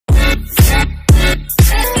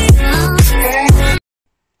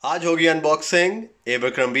आज होगी unboxing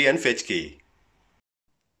एबरक्रम्बी and Fitch की।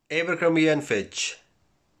 एबरक्रम्बी एंड फिच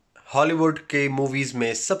हॉलीवुड के मूवीज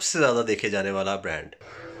में सबसे ज्यादा देखे जाने वाला brand.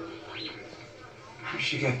 Where'd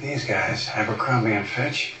she get these guys? Abercrombie and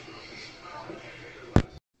Fitch?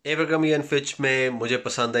 एबरक्रम्बी and Fitch में मुझे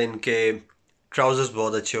पसंद है इनके ट्राउजर्स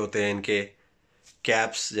बहुत अच्छे होते हैं, इनके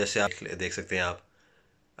कैप्स जैसे आप देख सकते हैं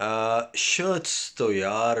आप। शर्ट्स तो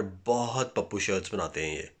यार बहुत पप्पू शर्ट्स बनाते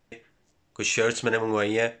हैं ये। कुछ शर्ट्स मैंने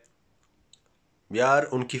मंगवाई हैं यार,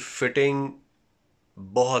 उनकी फिटिंग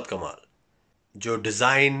बहुत कमाल। जो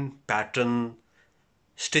डिज़ाइन पैटर्न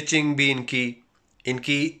स्टिचिंग भी इनकी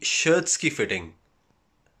इनकी शर्ट्स की फिटिंग।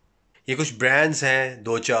 ये कुछ ब्रांड्स हैं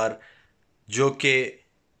दो चार जो कि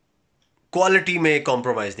क्वालिटी में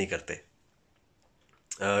कॉम्प्रोमाइज़ नहीं करते।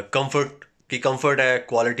 कंफर्ट की कंफर्ट है,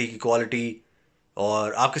 क्वालिटी की क्वालिटी,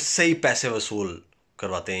 और आपके सही पैसे वसूल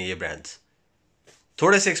करवाते हैं ये ब्रांड्स।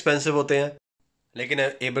 थोड़े से एक्सपेंसिव होते हैं लेकिन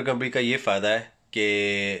एबरक्रम्बी का ये फ़ायदा है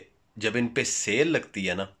कि जब इन पे सेल लगती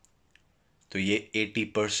है ना तो ये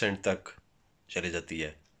 80% तक चली जाती है।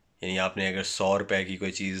 यानी आपने अगर 100 रुपए की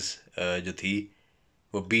कोई चीज़ जो थी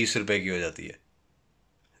वो 20 रुपए की हो जाती है।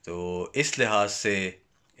 तो इस लिहाज से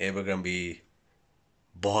एबरक्रम्बी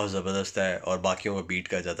बहुत ज़बरदस्त है और बाकियों को बीट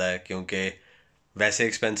कर जाता है, क्योंकि वैसे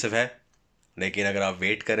एक्सपेंसिव है लेकिन अगर आप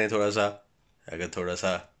वेट करें थोड़ा सा, अगर थोड़ा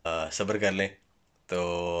सा सब्र कर लें तो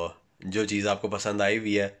जो चीज़ आपको पसंद आई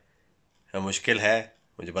हुई है। मुश्किल है,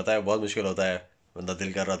 मुझे पता है बहुत मुश्किल होता है, बंदा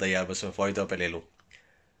दिल कर रहा था यार बस मैं फ़ौरी तौर पे ले लूँ,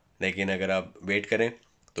 लेकिन अगर आप वेट करें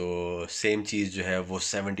तो सेम चीज़ जो है वो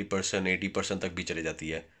 70% 80% तक भी चली जाती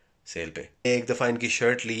है सेल पे। एक दफ़ा इनकी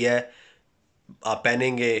शर्ट ली है, आप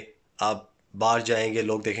पहनेंगे, आप बाहर जाएंगे,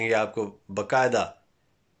 लोग देखेंगे आपको, बाकायदा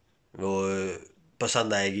वो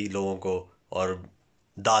पसंद आएगी लोगों को और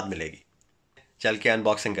दाद मिलेगी। चल के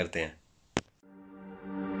अनबॉक्सिंग करते हैं।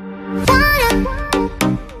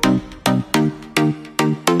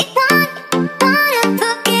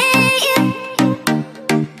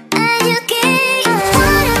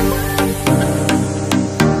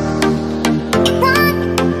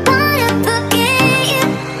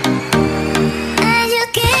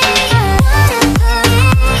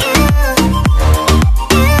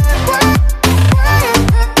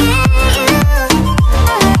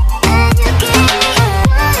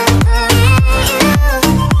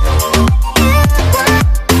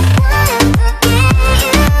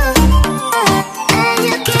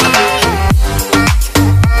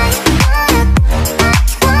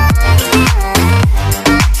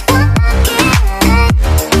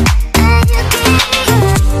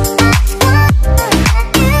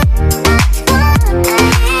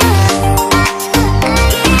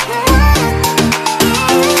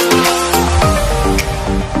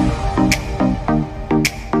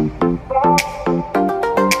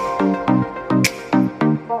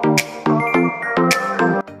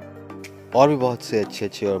 और भी बहुत से अच्छे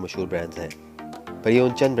अच्छे और मशहूर ब्रांड्स हैं, पर ये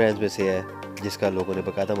उन चंद ब्रांड्स में से है जिसका लोगों ने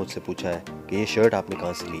बाकायदा मुझसे पूछा है कि ये शर्ट आपने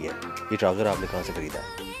कहाँ से ली है, ये ट्राउज़र आपने कहाँ से खरीदा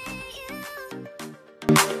है।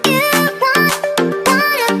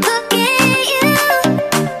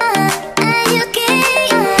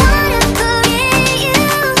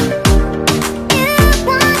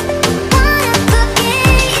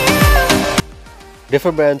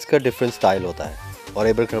 डिफरेंट ब्रांड्स का डिफरेंट स्टाइल होता है और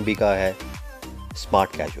एबरक्रम्बी का है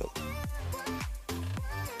स्मार्ट कैजुअल।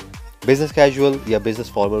 बिजनेस कैजुअल या बिजनेस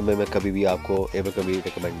फॉर्मल में मैं कभी भी आपको एबरक्रम्बी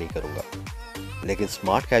रिकमेंड नहीं करूंगा, लेकिन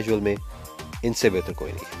स्मार्ट कैजुअल में इनसे बेहतर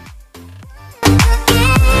कोई नहीं है।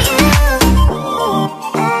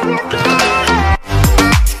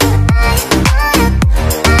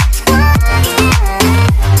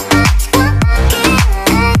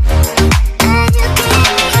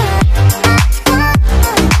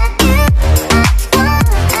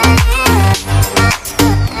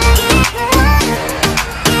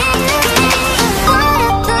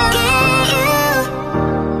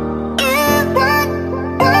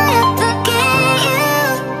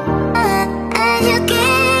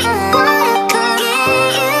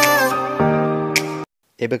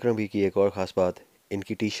 एबरक्रम्बी की एक और ख़ास बात,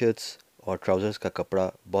 इनकी टी शर्ट्स और ट्राउज़र्स का कपड़ा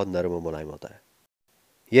बहुत नरम और मुलायम होता है।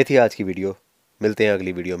 ये थी आज की वीडियो, मिलते हैं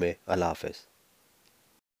अगली वीडियो में। अल्लाह हाफ़िज़।